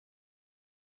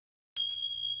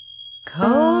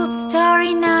Cold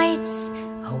starry nights,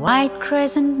 a white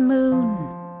crescent moon,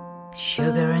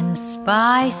 sugar and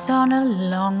spice on a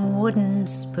long wooden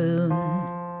spoon,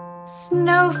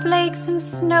 snowflakes and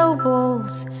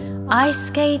snowballs, ice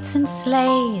skates and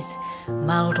sleighs,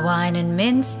 mulled wine and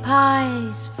mince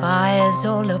pies, fires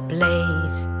all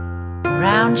ablaze,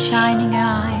 round shining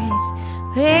eyes,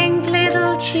 pink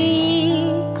little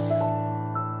cheeks.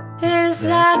 Is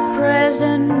that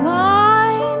present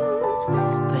mine?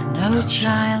 But no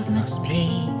child must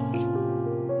peek.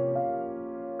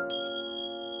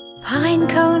 Pine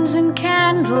cones and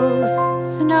candles,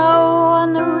 snow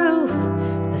on the roof,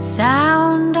 the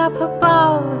sound up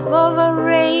above of a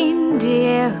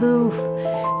reindeer hoof.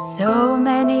 So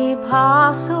many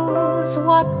parcels,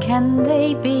 what can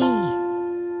they be?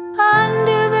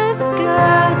 Under the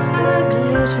skirts of a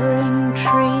glittering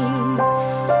tree,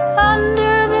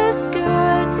 under the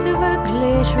skirts of a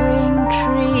glittering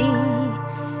tree.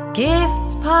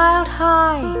 Gifts piled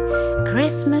high,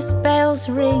 Christmas bells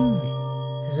ring,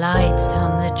 lights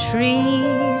on the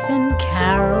trees and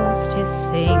carols to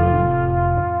sing.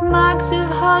 Mugs of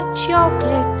hot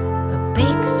chocolate, a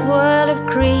big swirl of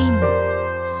cream,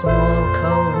 small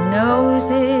cold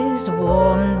noses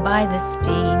warmed by the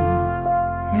steam.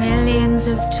 Millions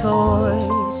of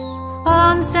toys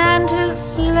on Santa's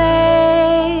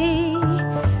sleigh,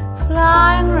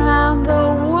 flying round the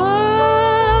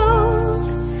world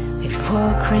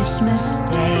before Christmas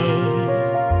Day.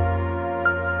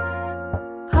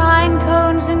 Pine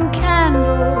cones and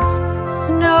candles,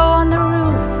 snow on the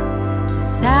roof, the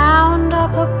sound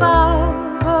up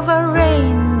above of a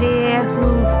reindeer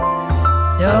hoof.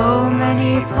 So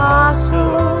many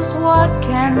parcels, what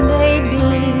can they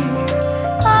be?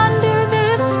 Under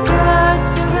the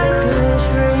skirts of a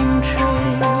glittering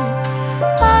tree,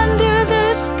 under the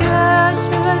skirts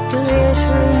of a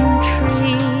glittering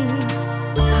tree.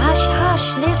 Hush, hush,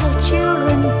 little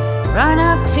children, run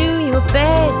up to your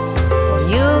beds, or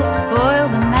you'll spoil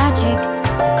the magic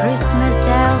of Christmas